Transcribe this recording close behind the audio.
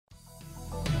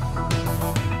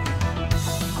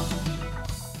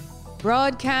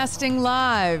Broadcasting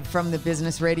live from the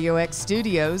Business Radio X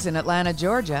studios in Atlanta,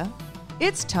 Georgia,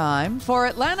 it's time for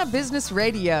Atlanta Business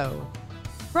Radio.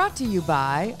 Brought to you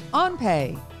by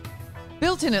OnPay.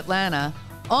 Built in Atlanta,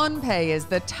 OnPay is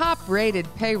the top-rated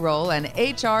payroll and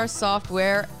HR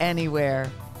software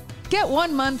anywhere. Get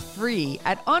 1 month free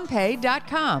at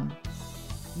onpay.com.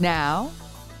 Now,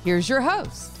 here's your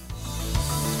host.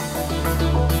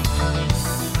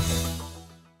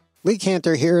 Lee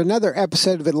Cantor here, another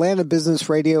episode of Atlanta Business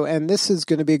Radio, and this is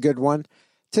going to be a good one.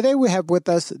 Today we have with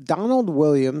us Donald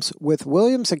Williams with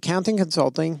Williams Accounting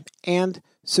Consulting and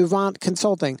Suvant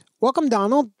Consulting. Welcome,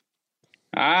 Donald.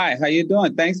 Hi, how you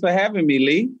doing? Thanks for having me,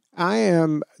 Lee. I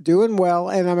am doing well,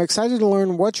 and I'm excited to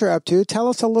learn what you're up to. Tell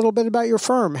us a little bit about your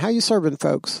firm. How you serving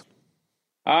folks?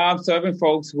 I'm serving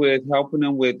folks with helping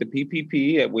them with the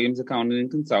PPP at Williams Accounting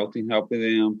and Consulting, helping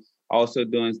them also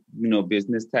doing,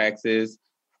 business taxes.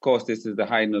 Of course, this is the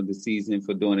height of the season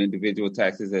for doing individual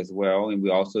taxes as well. And we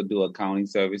also do accounting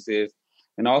services.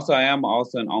 And also, I am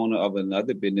also an owner of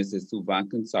another business, is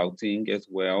Suvant Consulting as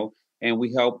well. And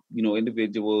we help,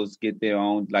 individuals get their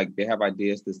own, they have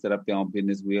ideas to set up their own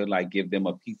business. We'll give them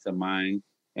a peace of mind,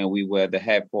 and we wear the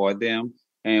hat for them.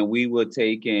 And we will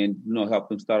take and, help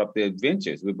them start up their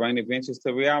ventures. We bring their ventures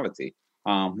to reality,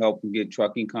 help them get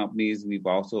trucking companies. We've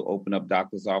also opened up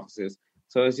doctor's offices.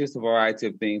 So it's just a variety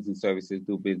of things and services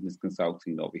through business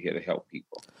consulting over here to help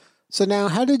people. So now,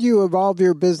 how did you evolve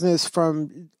your business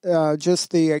from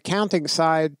just the accounting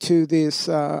side to this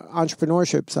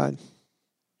entrepreneurship side?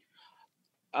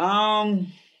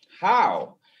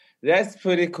 How? That's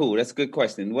pretty cool. That's a good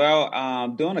question. Well,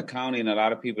 doing accounting, a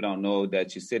lot of people don't know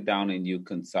that you sit down and you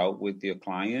consult with your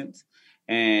clients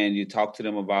and you talk to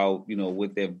them about,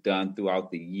 what they've done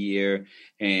throughout the year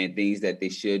and things that they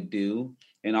should do.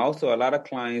 And also a lot of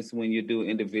clients, when you do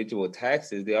individual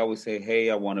taxes, they always say,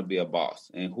 hey, I want to be a boss.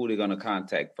 And who they're going to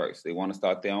contact first? They want to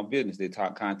start their own business. They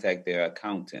contact their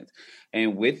accountant.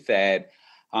 And with that,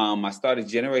 I started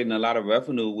generating a lot of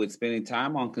revenue with spending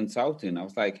time on consulting. I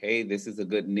was like, hey, this is a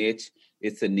good niche.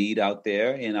 It's a need out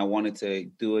there. And I wanted to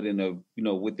do it in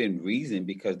a, within reason,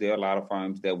 because there are a lot of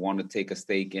firms that want to take a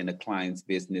stake in a client's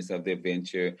business of their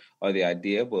venture or the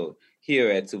idea. But here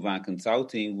at Suvant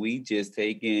Consulting, we just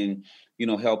take in,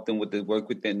 help them with the work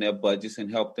within their budgets and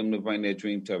help them to bring their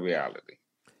dream to reality.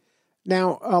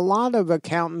 Now, a lot of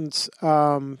accountants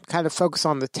kind of focus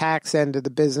on the tax end of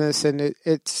the business, and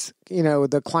it's,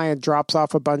 the client drops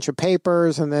off a bunch of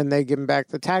papers and then they give them back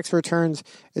the tax returns.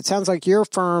 It sounds like your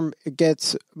firm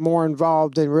gets more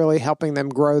involved in really helping them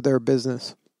grow their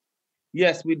business.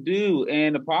 Yes, we do.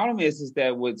 And the problem is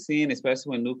that with seeing, especially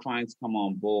when new clients come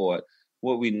on board,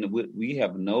 what we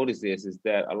have noticed is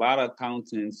that a lot of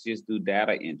accountants just do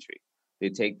data entry. They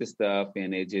take the stuff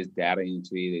and they just data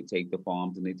entry. They take the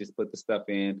forms and they just put the stuff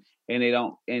in, and they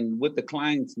don't. And what the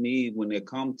clients need when they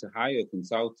come to hire a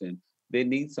consultant, they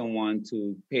need someone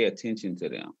to pay attention to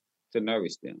them, to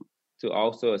nourish them, to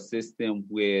also assist them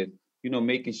with,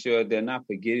 making sure they're not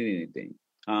forgetting anything.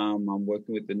 I'm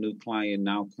working with a new client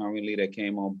now currently that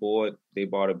came on board. They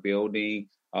bought a building.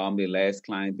 The last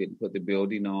client didn't put the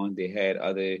building on. They had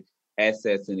other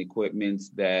assets and equipments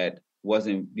that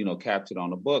wasn't, captured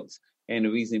on the books. And the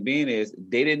reason being is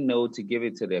they didn't know to give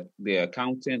it to their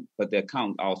accountant, but the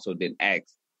accountant also didn't ask,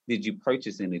 did you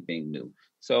purchase anything new?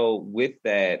 So with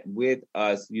that, with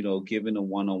us, giving a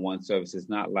one-on-one service, it's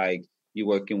not like you're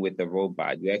working with a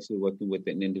robot. You're actually working with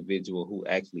an individual who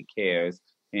actually cares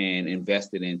and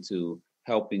invested into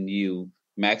helping you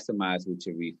maximize with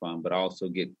your refund, but also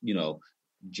get,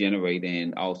 generate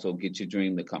and also get your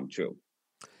dream to come true.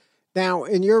 Now,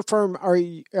 in your firm,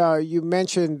 you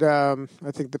mentioned, I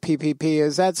think the PPP,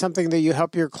 is that something that you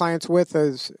help your clients with,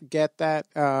 is get that,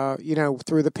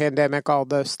 through the pandemic, all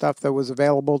the stuff that was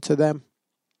available to them?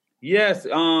 Yes,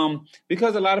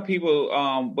 because a lot of people,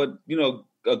 but,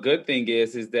 a good thing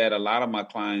is that a lot of my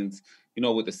clients,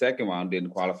 with the second round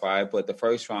didn't qualify, but the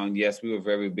first round, yes, we were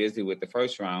very busy with the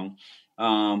first round,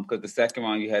 because the second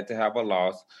round you had to have a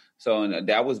loss. So and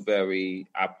that was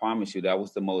I promise you, that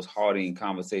was the most hardening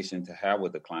conversation to have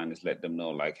with the client, is let them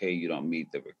know, hey, you don't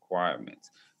meet the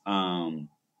requirements.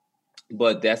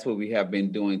 But that's what we have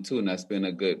been doing too, and that's been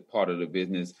a good part of the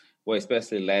business. Well,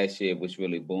 especially last year, it was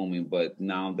really booming. But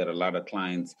now that a lot of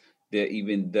clients,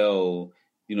 even though,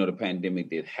 the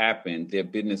pandemic did happen, their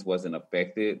business wasn't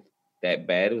affected that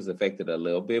bad. It was affected a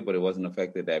little bit, but it wasn't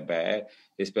affected that bad,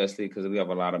 especially because we have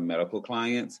a lot of medical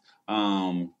clients.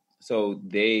 So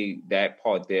that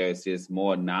part there is just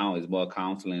more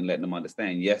counseling, letting them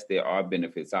understand, yes, there are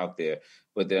benefits out there,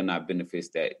 but they're not benefits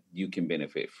that you can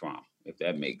benefit from, if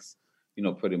that makes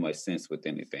pretty much sense with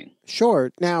anything.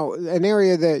 Sure. Now, an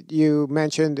area that you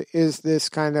mentioned is this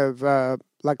kind of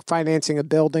like financing a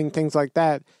building, things like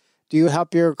that. Do you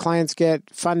help your clients get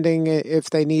funding if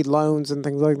they need loans and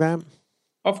things like that?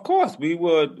 Of course, we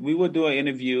would do an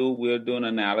interview. We'll do an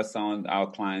analysis on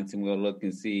our clients, and we'll look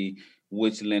and see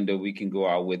which lender we can go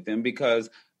out with them. Because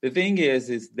the thing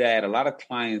is that a lot of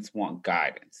clients want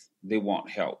guidance. They want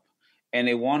help, and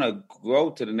they want to grow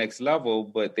to the next level,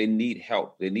 but they need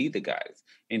help. They need the guidance.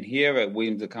 And here at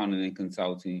Williams Accounting and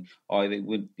Consulting, or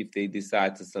if they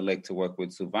decide to select to work with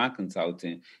Suvant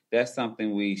Consulting, that's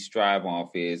something we strive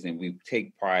off is, and we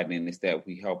take pride in, is that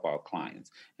we help our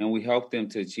clients and we help them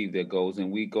to achieve their goals.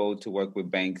 And we go to work with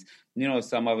banks.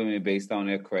 Some of them are based on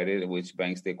their credit, which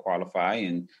banks they qualify,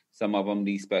 and some of them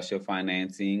need special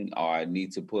financing or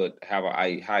need to have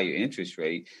a higher interest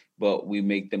rate, but we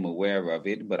make them aware of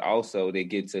it. But also they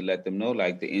get to let them know,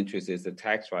 like, the interest is a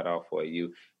tax write-off for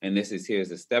you, and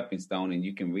here's a stepping stone, and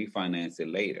you can refinance it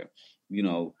later.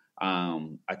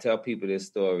 I tell people this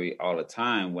story all the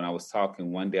time. When I was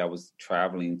talking one day, I was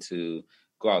traveling to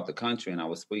go out the country, and I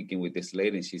was speaking with this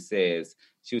lady, and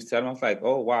she was telling me, I was like,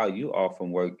 oh, wow, you off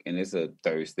from work, and it's a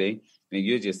Thursday, and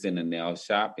you're just in the nail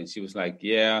shop. And she was like,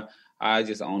 yeah, I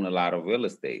just own a lot of real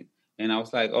estate. And I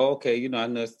was like, oh, okay, I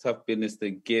know it's tough business to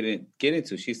get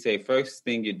into. She said, first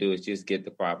thing you do is just get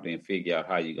the property and figure out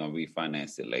how you're going to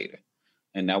refinance it later.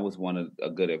 And that was one of a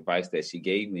good advice that she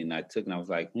gave me, and I took, and I was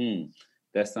like,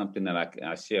 that's something that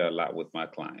I share a lot with my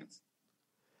clients.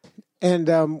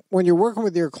 And when you're working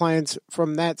with your clients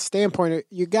from that standpoint,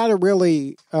 you got to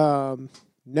really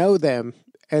know them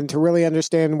and to really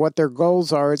understand what their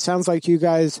goals are. It sounds like you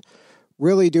guys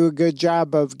really do a good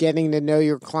job of getting to know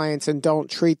your clients and don't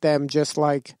treat them just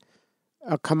like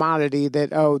a commodity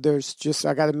that,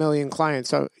 I got a million clients.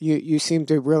 So you seem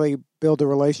to really build a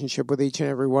relationship with each and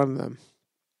every one of them.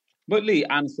 But Lee,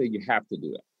 honestly, you have to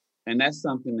do it. And that's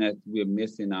something that we're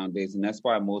missing nowadays. And that's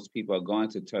why most people are going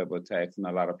to TurboTax and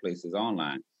a lot of places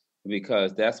online,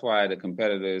 because that's why the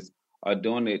competitors are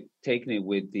doing it, taking it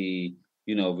with the,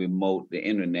 remote, the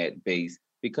internet base,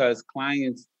 because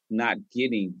clients not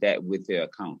getting that with their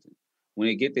accountant. When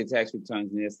they get their tax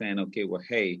returns and they're saying, okay, well,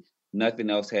 hey, nothing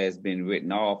else has been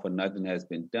written off or nothing has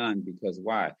been done, because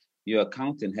why? Your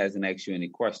accountant hasn't asked you any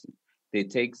questions. They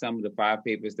take some of the 5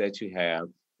 papers that you have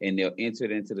and they'll enter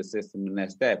it into the system, and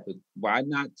that's that. But why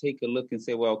not take a look and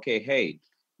say, well, okay, hey,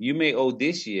 you may owe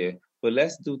this year, but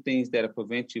let's do things that'll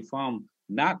prevent you from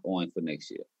not owing for next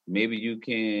year. Maybe you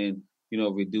can,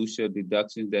 reduce your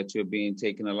deductions that you're being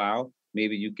taken allowed.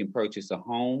 Maybe you can purchase a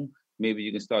home. Maybe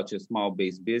you can start your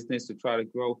small-based business to try to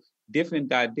grow.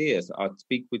 Different ideas. Or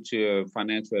speak with your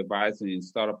financial advisor and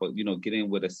start up, get in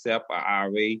with a SEP or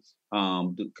IRA,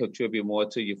 contribute more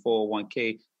to your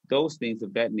 401k. Those things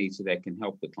of that nature that can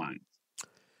help the clients.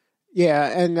 Yeah,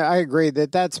 and I agree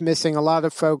that that's missing. A lot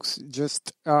of folks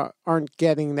just aren't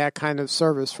getting that kind of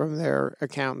service from their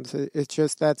accountants. It's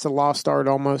just that's a lost art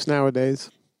almost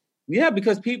nowadays. Yeah,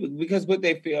 because what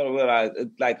they realize,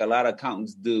 like a lot of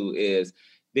accountants do, is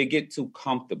they get too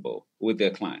comfortable with their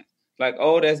clients. Like,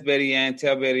 oh, that's Betty Ann.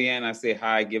 Tell Betty Ann I say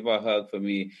hi, give her a hug for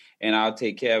me, and I'll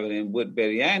take care of it. And what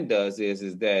Betty Ann does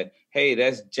is that, hey,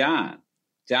 that's John.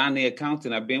 John, the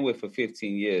accountant I've been with for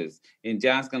 15 years, and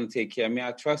John's going to take care of me.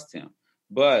 I trust him.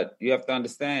 But you have to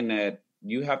understand that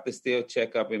you have to still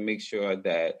check up and make sure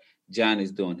that John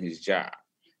is doing his job.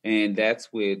 And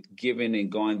that's with giving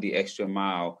and going the extra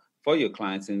mile for your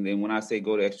clients. And then when I say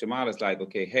go the extra mile, it's like,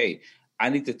 okay, hey, I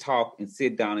need to talk and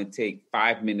sit down and take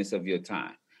 5 minutes of your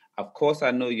time. Of course,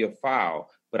 I know your file,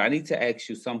 but I need to ask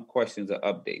you some questions or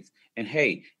updates. And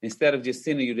hey, instead of just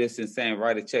sending you this and saying,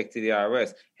 write a check to the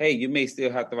IRS, hey, you may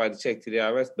still have to write a check to the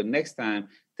IRS, but next time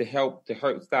to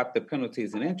stop the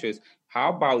penalties and interest, how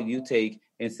about you take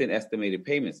and send estimated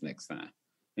payments next time?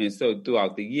 And so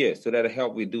throughout the year, so that'll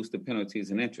help reduce the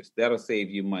penalties and interest. That'll save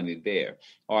you money there.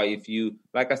 Or if you,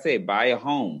 like I said, buy a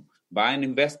home, buy an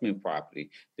investment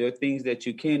property. There are things that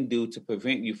you can do to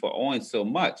prevent you from owing so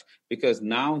much, because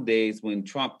nowadays when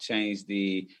Trump changed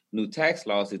the new tax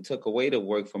laws, it took away the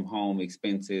work from home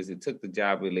expenses. It took the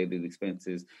job related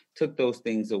expenses, took those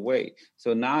things away.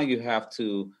 So now you have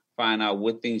to find out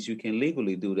what things you can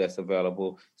legally do that's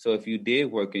available. So if you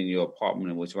did work in your apartment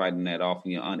and was writing that off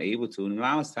and you're unable to,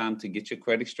 now it's time to get your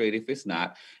credit straight if it's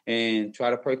not, and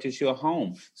try to purchase your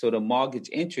home. So the mortgage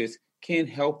interest can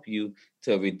help you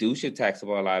to reduce your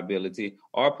taxable liability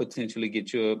or potentially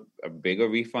get you a bigger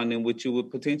refund than what you would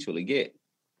potentially get.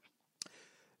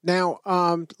 Now,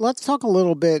 let's talk a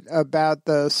little bit about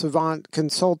the Suvant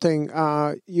Consulting.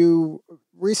 You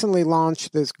recently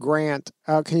launched this grant.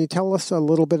 Can you tell us a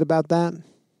little bit about that?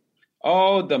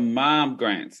 Oh, the mom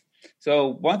grants. So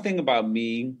one thing about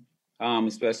me,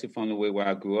 especially from the way where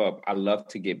I grew up, I love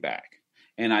to give back.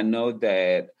 And I know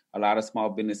that a lot of small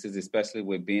businesses, especially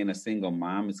with being a single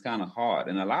mom, it's kind of hard.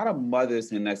 And a lot of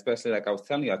mothers, and especially like I was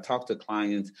telling you, I talk to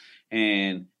clients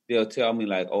and they'll tell me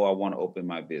like, oh, I want to open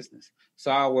my business. So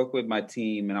I work with my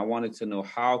team and I wanted to know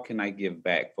how can I give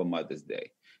back for Mother's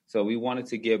Day? So we wanted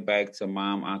to give back to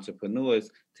mom entrepreneurs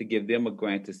to give them a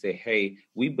grant to say, hey,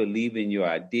 we believe in your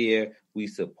idea. We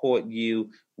support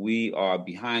you. We are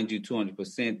behind you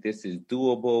 200%. This is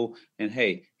doable. And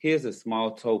hey, here's a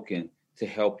small token to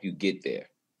help you get there.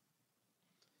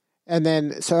 And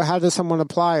then, so how does someone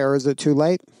apply, or is it too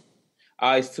late?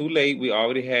 It's too late. We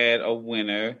already had a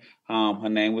winner. Her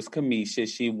name was Kamisha.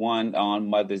 She won on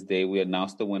Mother's Day. We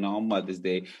announced the winner on Mother's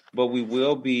Day. But we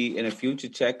will be, in the future,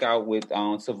 check out with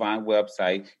Savant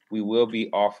website. We will be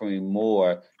offering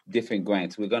more different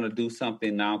grants. We're going to do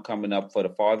something now coming up for the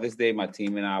Father's Day. My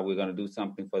team and I, we're going to do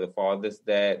something for the fathers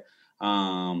that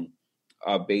are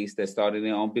based, that started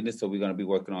their own business. So we're going to be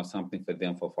working on something for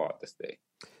them for Father's Day.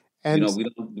 And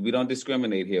we don't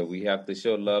discriminate here. We have to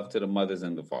show love to the mothers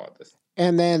and the fathers.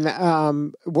 And then,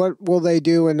 what will they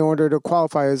do in order to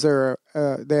qualify? Is there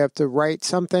they have to write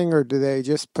something, or do they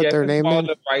just put their name in?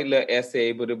 Write a little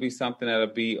essay, but it'll be something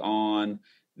that'll be on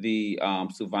the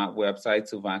Savant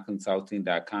website,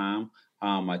 savantconsulting.com.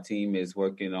 My team is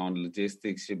working on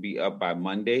logistics. Should be up by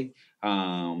Monday,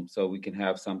 so we can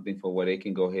have something for where they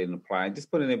can go ahead and apply.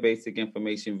 Just put in the basic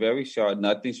information, very short,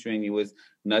 nothing strenuous,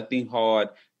 nothing hard.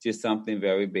 Just something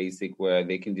very basic where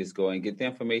they can just go and get the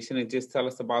information and just tell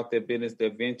us about their business,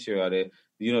 their venture, or their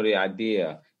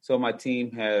idea. So my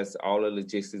team has all the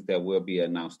logistics that will be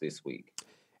announced this week.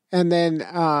 And then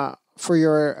for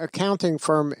your accounting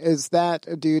firm,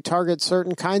 do you target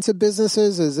certain kinds of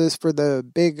businesses? Is this for the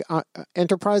big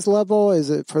enterprise level? Is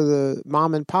it for the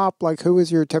mom and pop? Like, who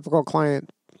is your typical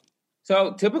client?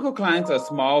 So typical clients are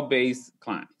small base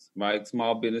clients. Right,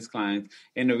 small business clients,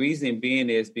 and the reason being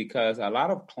is because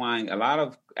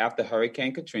after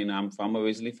Hurricane Katrina, I'm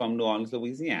originally from New Orleans,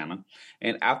 Louisiana,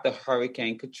 and after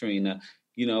Hurricane Katrina,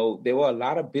 there were a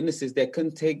lot of businesses that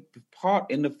couldn't take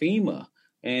part in the FEMA,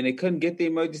 and they couldn't get the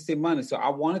emergency money. So I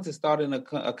wanted to start an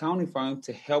accounting firm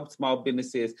to help small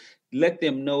businesses, let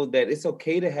them know that it's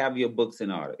okay to have your books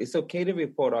in order. It's okay to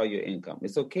report all your income.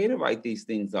 It's okay to write these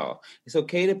things off. It's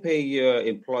okay to pay your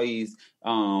employees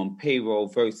payroll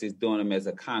versus doing them as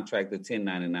a contractor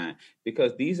 1099,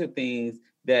 because these are things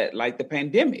that, like the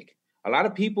pandemic, a lot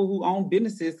of people who own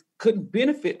businesses couldn't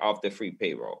benefit off the free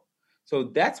payroll. So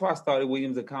that's why I started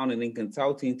Williams Accounting and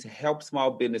Consulting, to help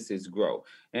small businesses grow.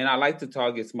 And I like to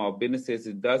target small businesses.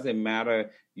 It doesn't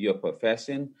matter your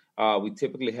profession. We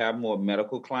typically have more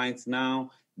medical clients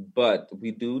now, but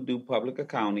we do public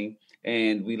accounting.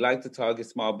 And we like to target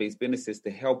small-based businesses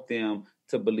to help them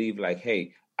to believe like,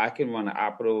 hey, I can run an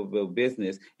operable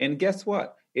business. And guess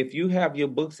what? If you have your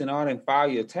books in order and file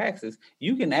your taxes,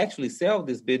 you can actually sell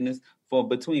this business for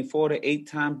between 4 to 8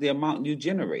 times the amount you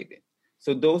generated.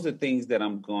 So those are things that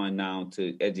I'm going now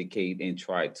to educate and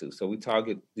try to. So we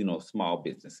target, small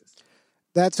businesses.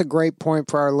 That's a great point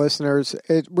for our listeners.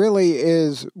 It really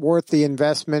is worth the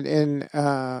investment in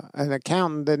an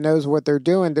accountant that knows what they're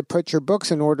doing to put your books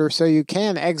in order so you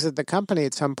can exit the company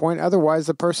at some point. Otherwise,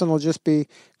 the person will just be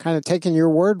kind of taking your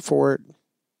word for it.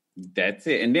 That's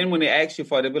it. And then when they ask you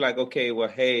for it, they'll be like, okay, well,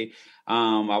 hey,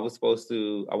 I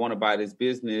want to buy this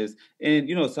business. And,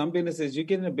 some businesses, you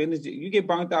get in a business, you get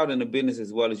burnt out in the business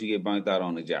as well as you get burnt out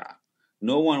on the job.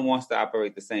 No one wants to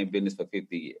operate the same business for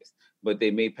 50 years, but they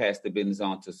may pass the business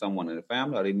on to someone in the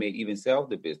family, or they may even sell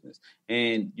the business.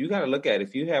 And you got to look at it.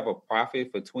 If you have a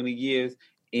profit for 20 years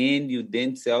and you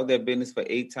then sell that business for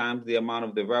 8 times the amount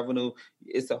of the revenue,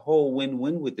 it's a whole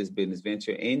win-win with this business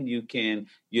venture. And your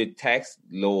tax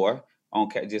lower on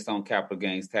capital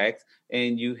gains tax,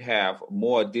 and you have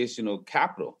more additional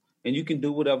capital, and you can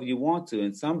do whatever you want to.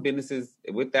 And some businesses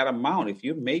with that amount, if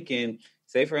you're making,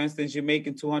 say for instance, you're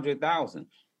making $200,000,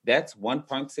 that's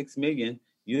 $1.6 million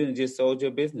you didn't just sold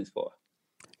your business for.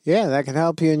 Yeah, that can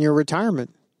help you in your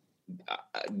retirement.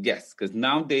 Yes, because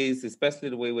nowadays, especially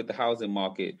the way with the housing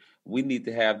market, we need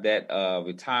to have that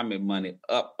retirement money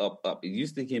up. It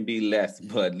used to can be less,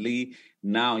 but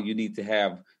now you need to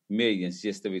have millions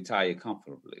just to retire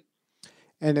comfortably.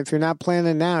 And if you're not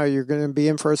planning now, you're going to be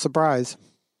in for a surprise.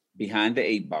 Behind the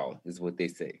 8 ball is what they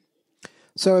say.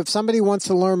 So if somebody wants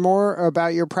to learn more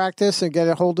about your practice and get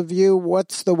a hold of you,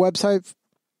 what's the website?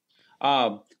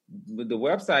 The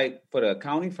website for the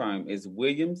accounting firm is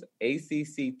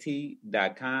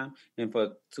williamsacct.com. And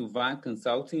for Savant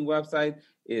Consulting website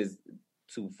is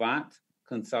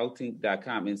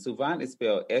Consulting.com. And Suvant is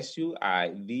spelled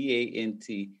SUIVANT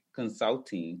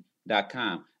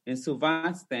Consulting.com. And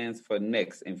Suvant stands for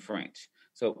next in French.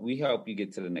 So we help you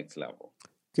get to the next level.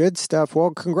 Good stuff.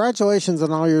 Well, congratulations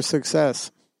on all your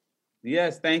success.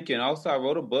 Yes, thank you. And also, I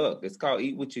wrote a book. It's called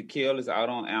Eat What You Kill. It's out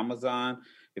on Amazon.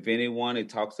 If anyone, it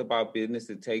talks about business.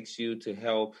 It takes you to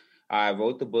help. I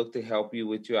wrote the book to help you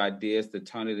with your ideas to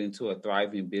turn it into a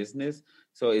thriving business.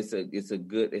 So it has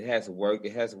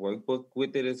workbook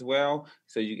with it as well.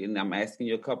 So I'm asking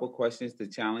you a couple questions to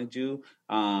challenge you.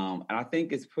 And I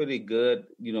think it's pretty good.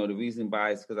 You know, the reason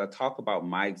why is because I talk about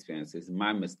my experiences,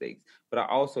 my mistakes, but I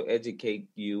also educate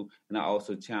you and I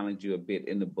also challenge you a bit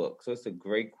in the book. So it's a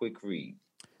great, quick read.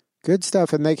 Good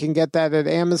stuff. And they can get that at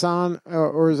Amazon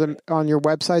or is it on your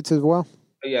websites as well?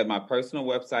 Yeah, my personal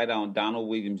website on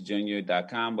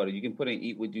DonaldWilliamsJr.com, but you can put in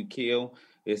Eat What You Kill.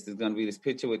 It's going to be this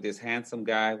picture with this handsome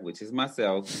guy, which is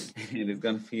myself, and it's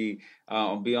going to be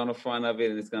on the front of it,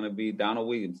 and it's going to be Donald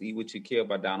Williams, Eat What You Kill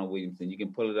by Donald Williams, and you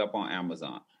can pull it up on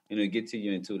Amazon, and it'll get to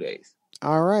you in 2 days.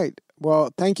 All right.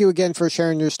 Well, thank you again for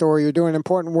sharing your story. You're doing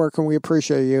important work, and we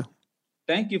appreciate you.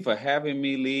 Thank you for having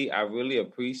me, Lee. I really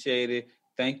appreciate it.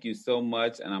 Thank you so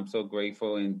much, and I'm so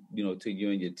grateful to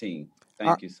you and your team.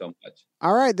 Thank you so much.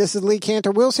 All right. This is Lee Cantor.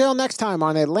 We'll see you next time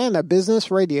on Atlanta Business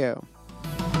Radio.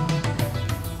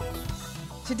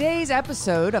 Today's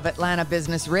episode of Atlanta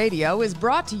Business Radio is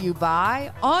brought to you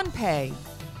by OnPay.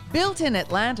 Built in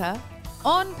Atlanta,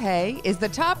 OnPay is the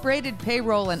top-rated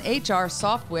payroll and HR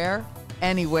software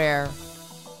anywhere.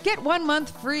 Get 1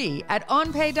 month free at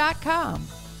onpay.com.